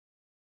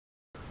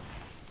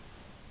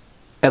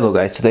Hello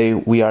guys, today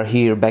we are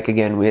here back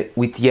again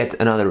with yet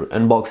another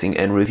unboxing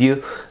and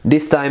review,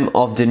 this time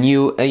of the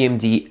new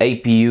AMD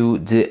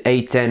APU, the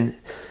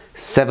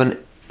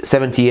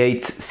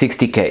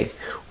A10-7860K,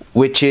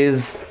 which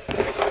is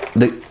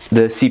the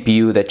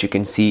CPU that you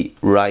can see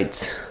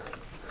right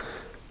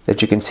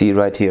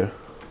here.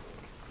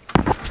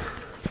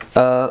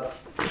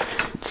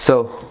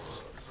 So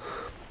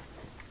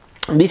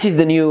this is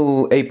the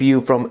new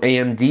APU from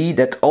AMD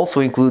that also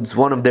includes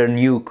one of their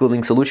new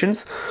cooling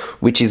solutions,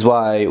 which is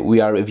why we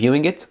are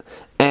reviewing it,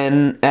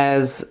 and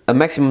has a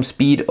maximum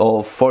speed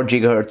of 4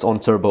 GHz on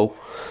turbo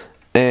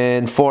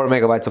and 4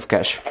 MB of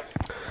cache.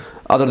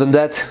 Other than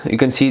that, you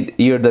can see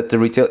here that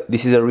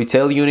this is a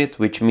retail unit,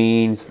 which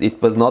means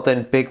it was not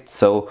handpicked,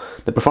 so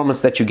the performance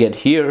that you get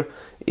here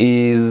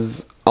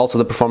is also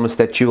the performance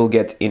that you will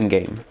get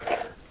in-game.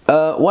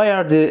 Why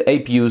are the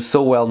APUs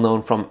so well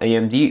known from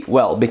AMD?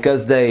 Well,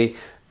 because they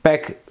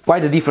pack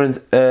quite a decent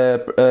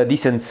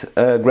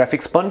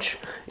graphics punch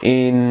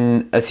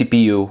in a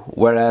CPU,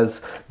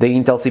 whereas the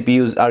Intel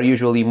CPUs are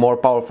usually more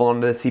powerful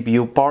on the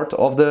CPU part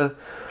of the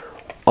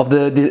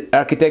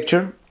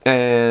architecture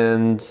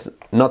and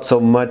not so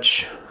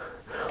much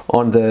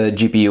on the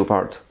GPU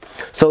part.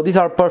 So these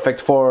are perfect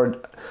for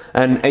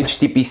an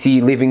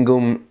HTPC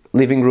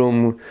living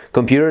room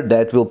computer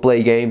that will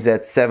play games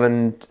at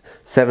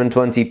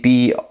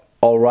 720p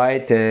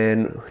alright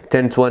and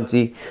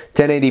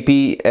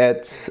 1080p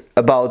at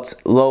about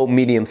low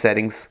medium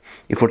settings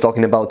if we're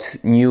talking about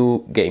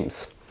new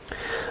games.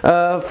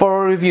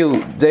 For a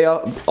review, they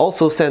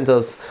also sent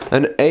us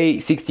an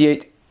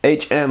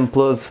A68HM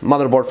Plus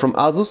motherboard from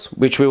Asus,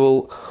 which we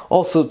will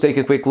also take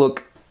a quick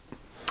look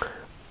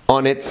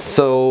on it,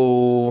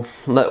 so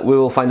we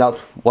will find out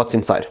what's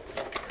inside.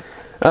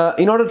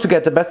 In order to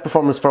get the best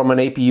performance from an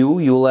APU,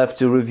 you will have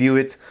to review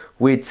it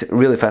with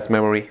really fast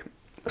memory.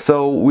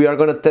 So we are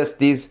gonna test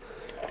this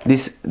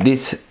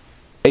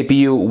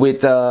APU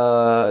with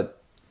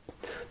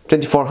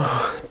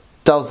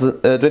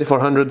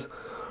 2400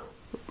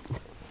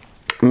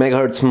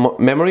 megahertz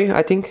memory,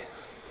 I think,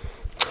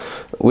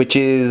 which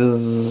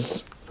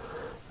is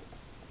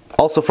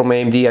also from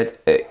AMD.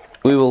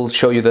 We will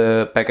show you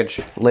the package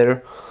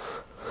later.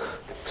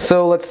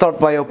 So let's start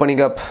by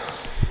opening up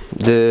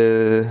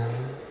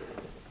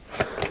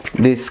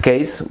this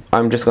case.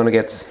 I'm just gonna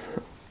get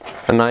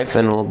a knife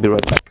and I'll be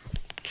right back.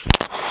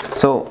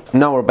 So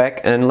now we're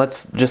back, and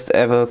let's just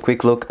have a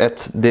quick look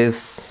at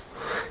this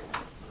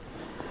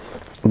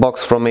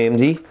box from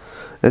AMD.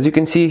 As you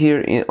can see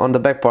here on the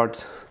back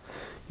part,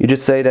 you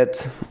just say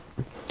that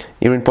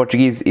here in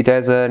Portuguese it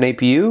has an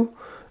APU,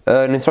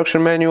 an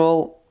instruction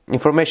manual,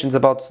 informations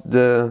about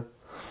the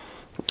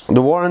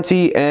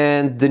warranty,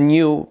 and the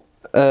new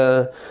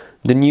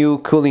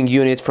cooling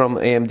unit from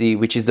AMD,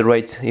 which is the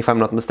rate, if I'm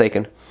not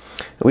mistaken.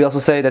 We also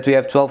say that we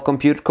have 12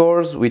 compute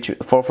cores, which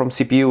 4 from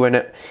CPU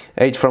and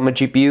 8 from a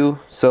GPU.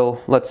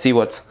 So let's see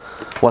what's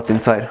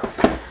inside.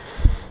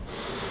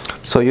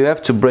 So you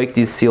have to break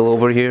this seal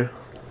over here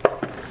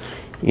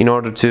in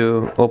order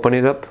to open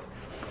it up.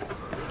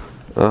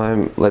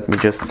 Let me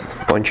just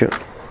point you.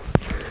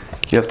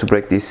 You have to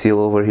break this seal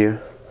over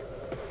here.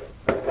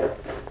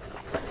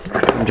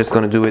 I'm just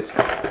gonna do it.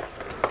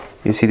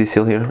 You see this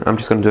seal here? I'm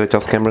just gonna do it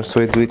off camera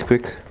so I do it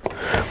quicker.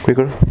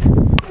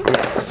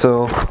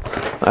 So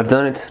I've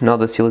done it. Now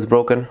the seal is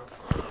broken.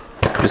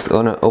 Just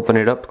gonna open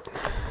it up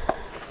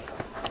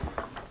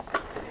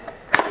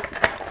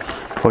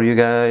for you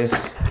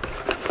guys.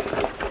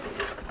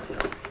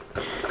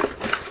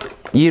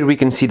 Here we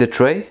can see the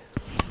tray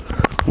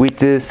with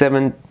the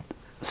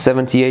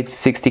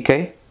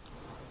 7860K.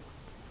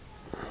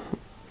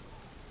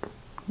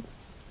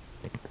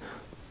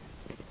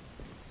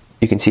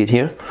 You can see it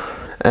here,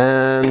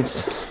 and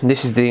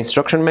this is the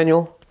instruction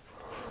manual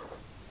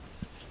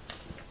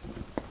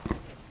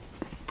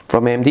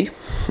from AMD,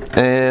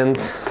 and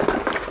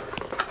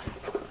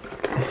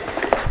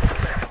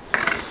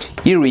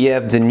here we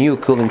have the new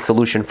cooling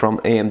solution from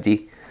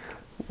AMD.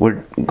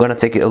 We're gonna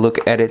take a look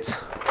at it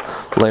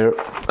later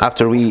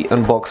after we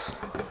unbox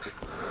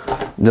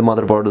the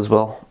motherboard as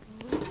well.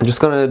 I'm just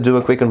gonna do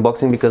a quick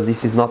unboxing because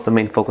this is not the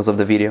main focus of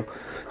the video.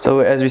 So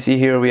as we see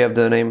here, we have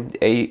the name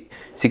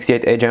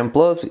A68HM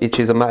Plus. It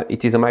is a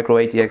micro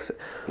ATX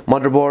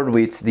motherboard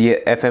with the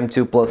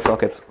FM2 Plus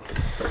socket.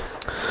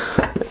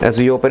 As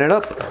we open it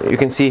up, you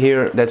can see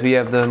here that we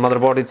have the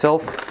motherboard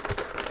itself.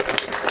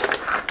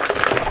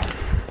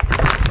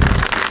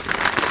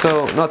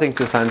 So nothing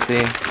too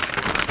fancy.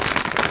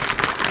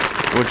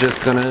 We're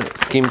just gonna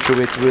skim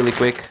through it really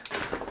quick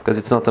because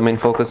it's not the main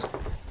focus.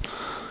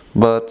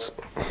 But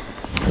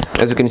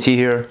as you can see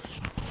here,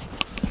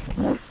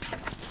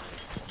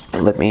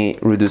 let me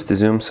reduce the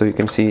zoom so you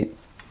can see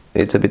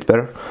it a bit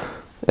better.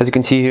 As you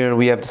can see here,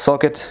 we have the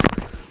socket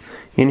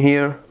in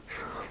here.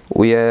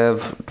 We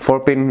have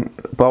 4-pin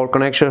power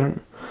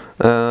connection,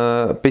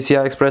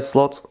 PCI Express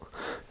slot,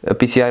 a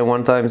PCI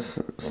 1x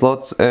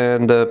slot,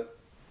 and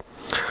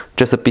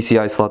just a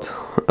PCI slot.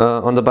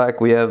 On the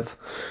back we have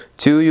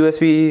 2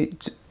 USB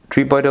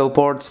 3.0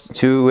 ports,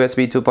 2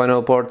 USB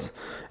 2.0 ports,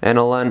 and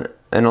a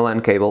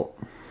LAN cable.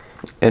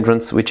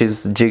 entrance, which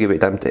is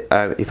gigabit.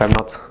 If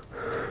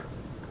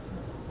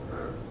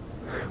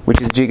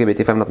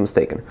I'm not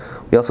mistaken.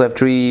 We also have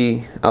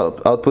three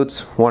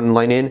outputs: one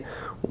line in,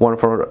 one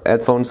for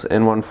headphones,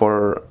 and one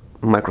for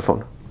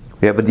microphone.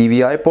 We have a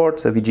DVI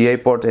port, a VGA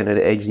port, and an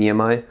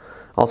HDMI.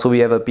 Also, we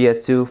have a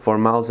PS2 for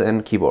mouse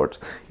and keyboard.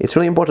 It's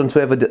really important to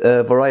have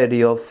a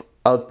variety of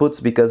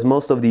outputs because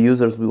most of the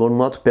users will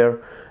not pair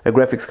a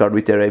graphics card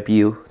with their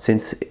APU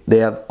since they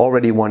have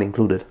already one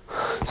included.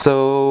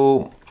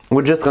 So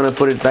we're just gonna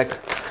put it back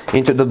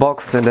into the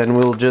box and then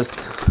we'll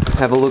just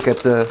have a look at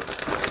the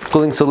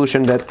cooling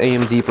solution that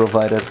AMD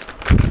provided.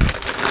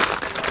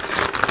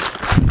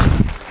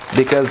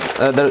 Because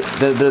the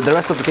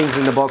rest of the things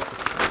in the box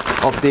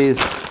of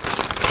this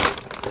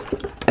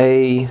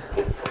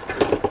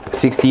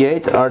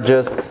A68 are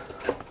just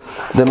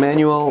the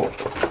manual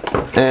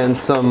and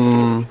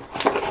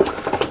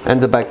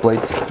the back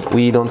plates.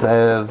 We don't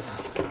have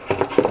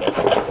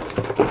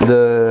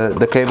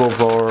the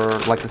cables or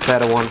like the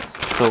SATA ones,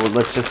 so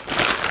let's just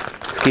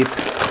skip.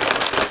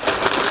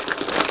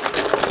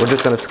 We're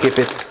just gonna skip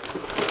it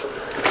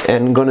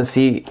and gonna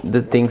see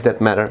the things that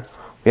matter.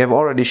 We have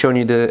already shown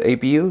you the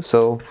APU,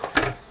 so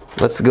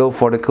let's go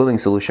for the cooling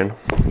solution.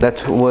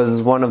 That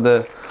was one of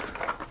the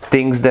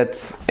things that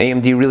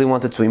AMD really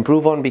wanted to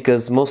improve on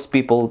because most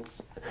people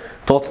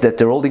thought that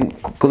their old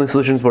cooling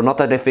solutions were not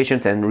that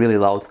efficient and really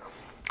loud.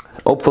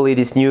 Hopefully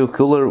this new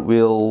cooler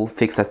will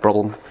fix that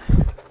problem.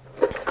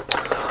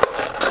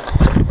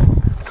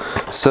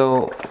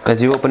 So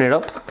as you open it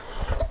up,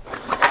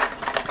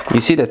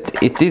 you see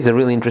that it is a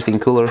really interesting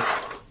cooler.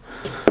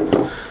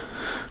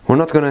 We're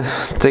not gonna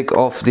take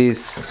off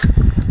this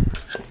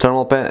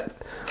thermal pad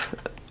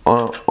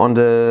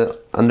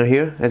under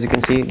here. As you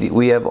can see,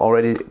 we have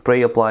already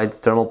pre-applied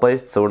thermal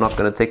paste, so we're not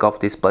gonna take off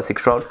this plastic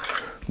shroud,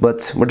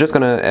 but we're just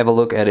gonna have a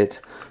look at it.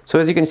 So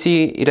as you can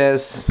see, it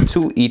has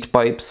two heat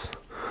pipes,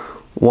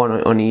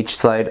 one on each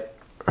side,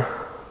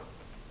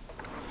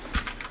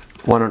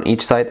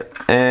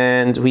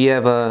 and we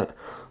have a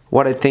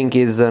what I think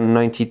is a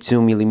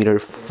 92mm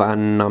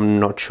fan. I'm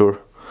not sure.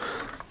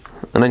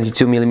 A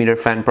 92mm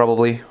fan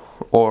probably,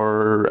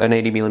 or an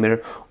 80mm.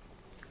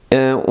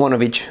 One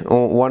of each.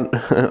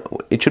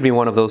 It should be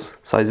one of those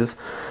sizes.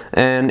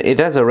 And it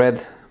has a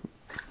red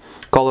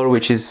color,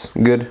 which is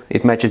good.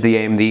 It matches the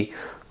AMD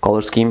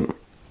color scheme.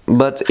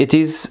 But it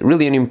is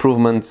really an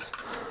improvement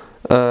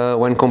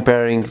when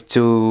comparing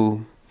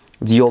to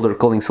the older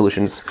cooling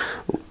solutions.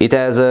 It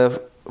has a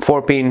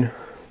 4-pin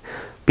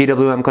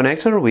Pwm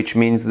connector, which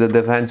means that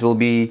the fans will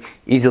be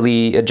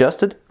easily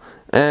adjusted,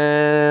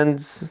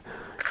 and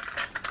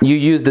you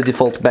use the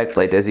default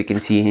backplate, as you can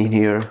see in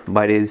here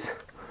by these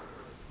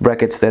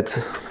brackets that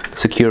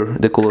secure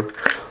the cooler.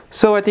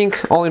 So I think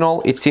all in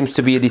all it seems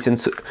to be a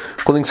decent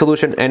cooling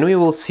solution, and we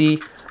will see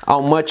how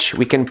much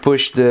we can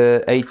push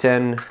the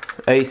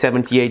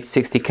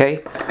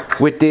A10-7860K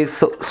with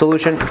this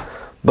solution.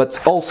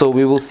 But also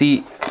we will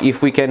see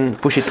if we can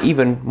push it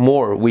even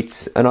more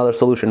with another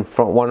solution,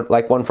 from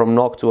one from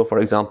Noctua, for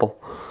example.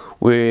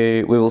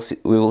 We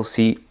will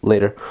see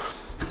later.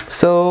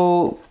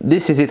 So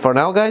this is it for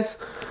now, guys.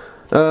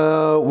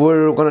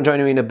 We're gonna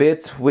join you in a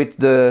bit with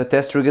the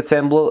test rig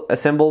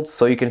assembled,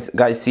 so you can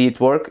guys see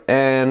it work,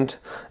 and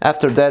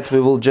after that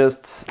we will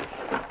just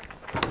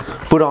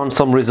put on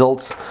some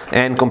results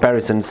and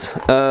comparisons.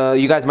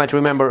 You guys might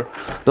remember,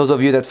 those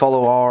of you that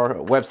follow our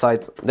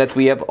website, that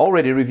we have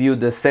already reviewed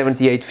the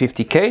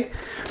 7850K.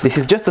 This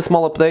is just a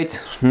small update,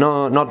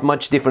 not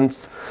much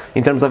difference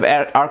in terms of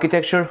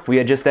architecture.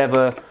 We just have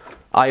a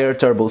higher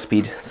turbo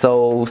speed.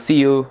 So see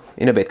you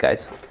in a bit,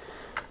 guys.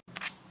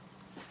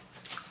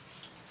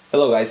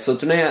 Hello guys, so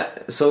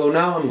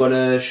now I'm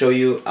gonna show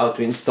you how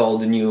to install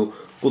the new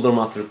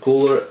CoolerMaster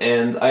cooler,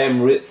 and I am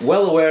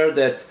well aware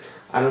that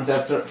I don't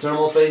have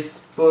thermal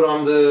paste put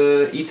on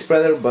the heat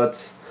spreader,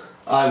 but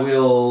I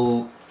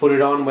will put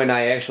it on when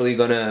I actually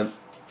gonna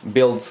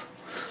build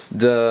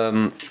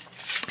the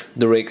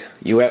rig.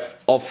 You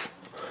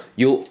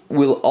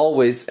will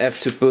always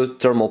have to put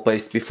thermal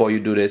paste before you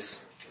do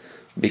this,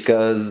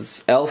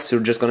 because else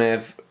you're just gonna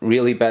have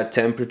really bad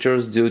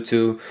temperatures due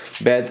to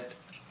bad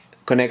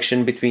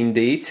connection between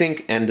the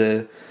heatsink and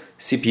the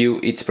CPU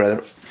heat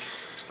spreader.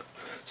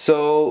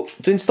 So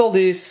to install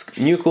this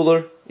new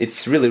cooler,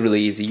 it's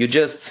really easy. You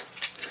just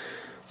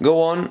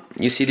go on,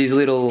 you see these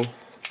little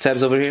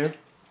tabs over here,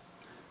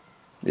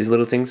 these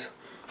little things.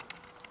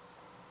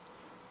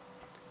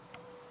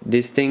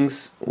 These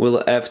things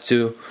will have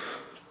to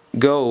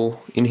go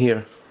in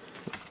here.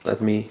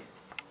 We'll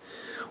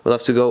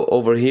have to go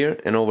over here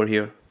and over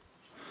here,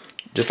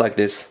 just like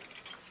this.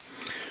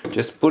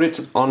 Just put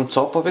it on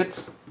top of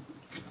it,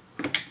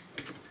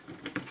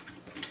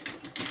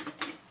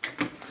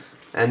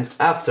 and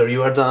after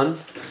you are done,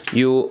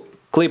 you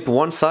clip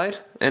one side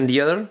and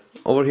the other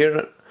over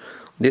here,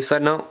 this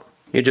side. Now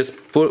you just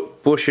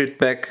push it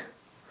back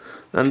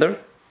under,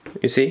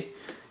 you see,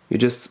 you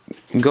just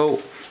go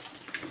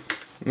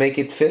make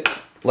it fit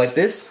like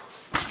this,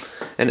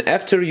 and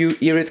after you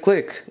hear it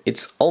click,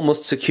 it's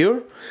almost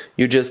secure.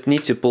 You just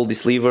need to pull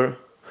this lever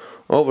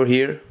over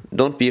here.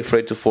 Don't be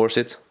afraid to force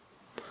it.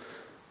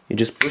 You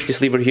just push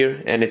this lever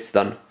here and it's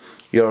done.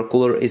 Your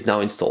cooler is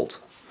now installed.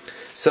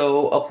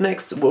 So up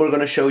next we're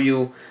gonna show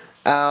you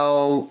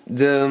how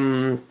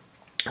the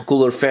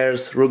cooler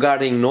fares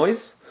regarding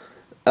noise.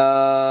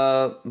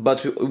 But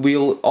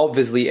we'll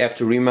obviously have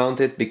to remount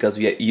it because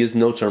we use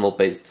no thermal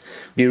paste.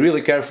 Be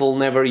really careful,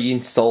 never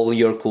install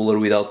your cooler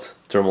without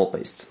thermal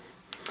paste.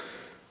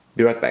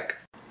 Be right back.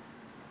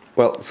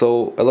 Well,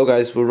 so hello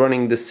guys, we're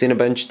running the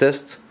Cinebench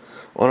test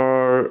on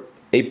our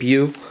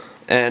APU,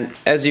 and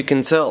as you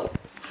can tell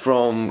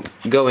from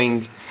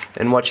going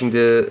and watching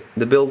the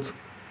build,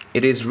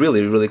 it is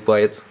really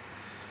quiet.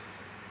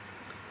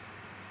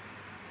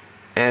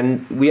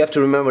 And we have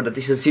to remember that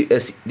this is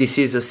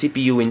a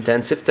CPU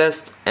intensive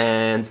test,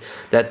 and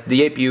that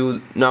the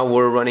APU, now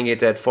we're running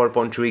it at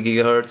 4.3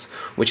 GHz,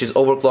 which is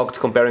overclocked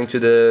comparing to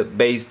the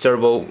base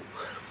turbo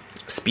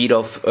speed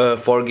of 4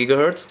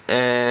 GHz,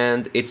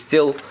 and it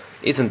still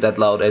isn't that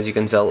loud, as you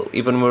can tell.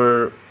 Even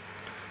we're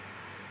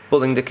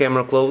pulling the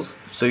camera close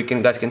so you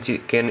guys can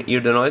hear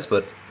the noise,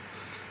 but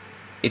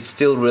it's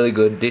still really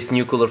good. This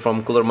new cooler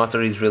from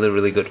CoolerMaster is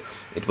really good.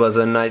 It was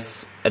a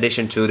nice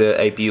addition to the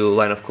APU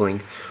line of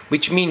cooling,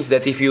 which means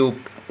that if you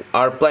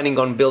are planning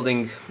on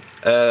building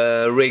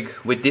a rig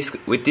with this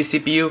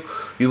CPU,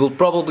 you will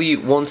probably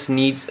won't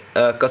need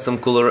a custom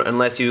cooler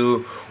unless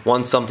you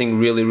want something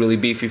really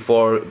beefy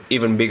for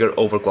even bigger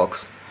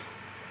overclocks.